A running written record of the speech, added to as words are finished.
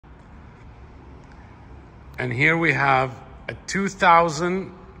And here we have a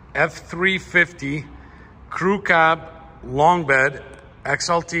 2000 F-350 crew cab long bed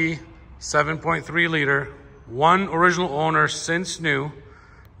XLT 7.3 liter. One original owner since new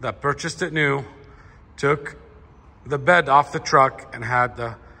that purchased it new, took the bed off the truck and had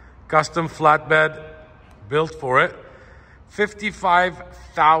the custom flatbed built for it.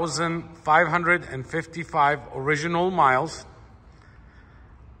 55,555 original miles.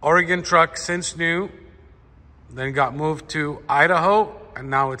 Oregon truck since new, then got moved to Idaho, and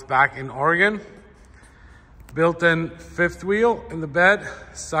now it's back in Oregon. Built-in fifth wheel in the bed,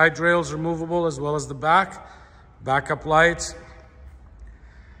 side rails removable as well as the back, backup lights.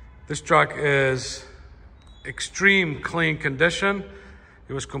 This truck is extreme clean condition.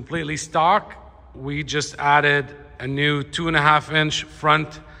 It was completely stock. We just added a new 2.5-inch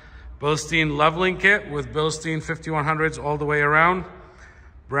front Bilstein leveling kit with Bilstein 5100s all the way around.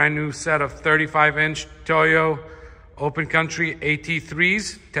 Brand new set of 35-inch Toyo Open Country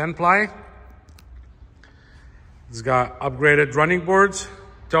AT3s, 10-ply. It's got upgraded running boards,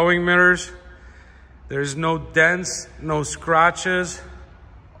 towing mirrors. There's no dents, no scratches,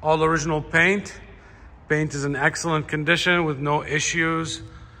 all original paint. Paint is in excellent condition with no issues,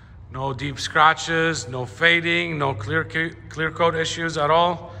 no deep scratches, no fading, no clear coat issues at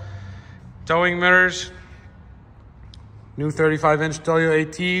all. Towing mirrors, new 35-inch Toyo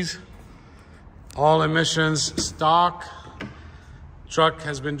ATs, all emissions stock. Truck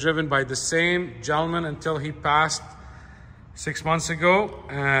has been driven by the same gentleman until he passed 6 months ago,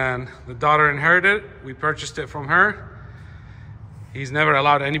 and the daughter inherited it. We purchased it from her. He's never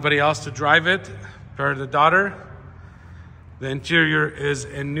allowed anybody else to drive it, per the daughter. The interior is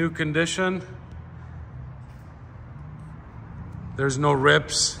in new condition. There's no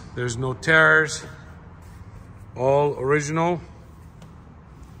rips, there's no tears, all original.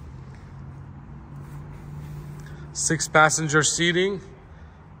 6-passenger seating,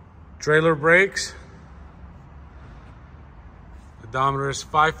 trailer brakes. The odometer is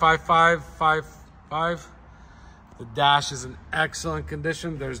 55555. The dash is in excellent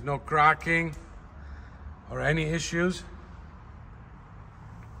condition. There's no cracking or any issues.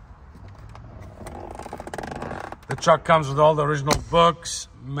 The truck comes with all the original books,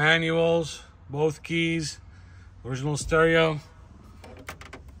 manuals, both keys, original stereo,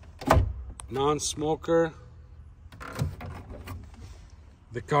 non-smoker.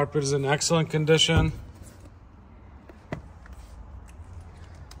 The carpet is in excellent condition.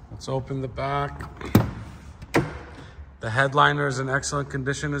 Let's open the back. The headliner is in excellent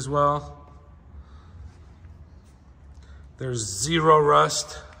condition as well. There's zero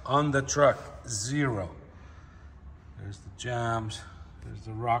rust on the truck, zero. There's the jams, there's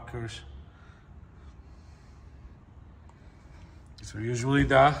the rockers. These are usually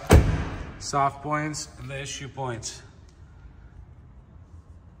the soft points and the issue points.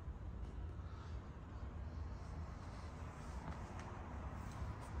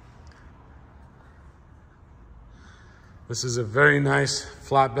 This is a very nice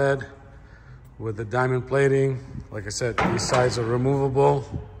flatbed with the diamond plating. Like I said, these sides are removable.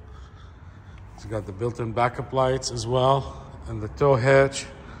 It's got the built-in backup lights as well, and the tow hitch.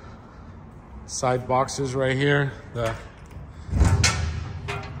 Side boxes right here.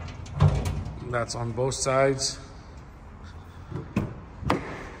 That's on both sides.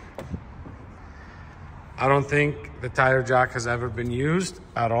 I don't think the tire jack has ever been used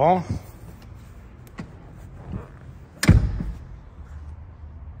at all.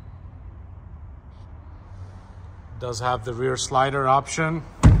 Does have the rear slider option.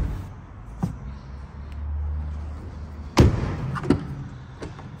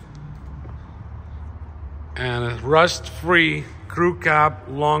 And a rust-free crew cab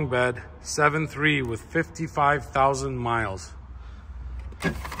long bed, 7.3 with 55,000 miles.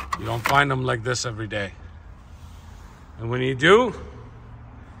 You don't find them like this every day. And when you do,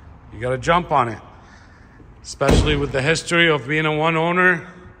 you gotta jump on it. Especially with the history of being a one owner,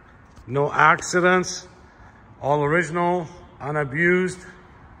 no accidents. All original, unabused,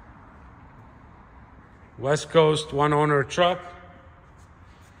 West Coast one owner truck.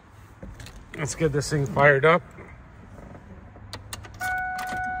 Let's get this thing fired up.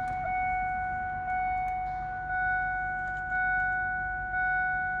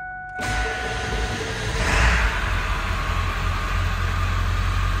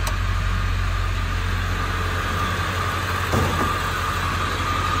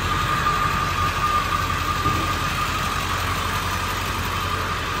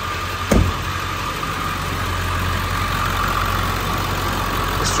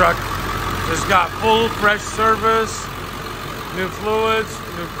 This truck just got full fresh service, new fluids,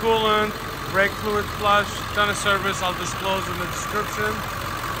 new coolant, brake fluid flush, ton of service I'll disclose in the description.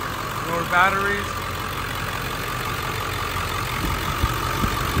 Your batteries.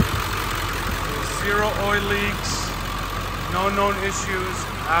 Zero oil leaks, no known issues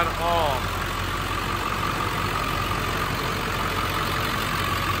at all.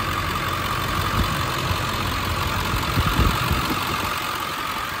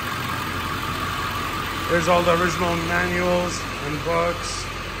 There's all the original manuals and books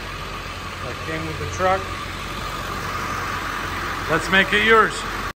that came with the truck. Let's make it yours.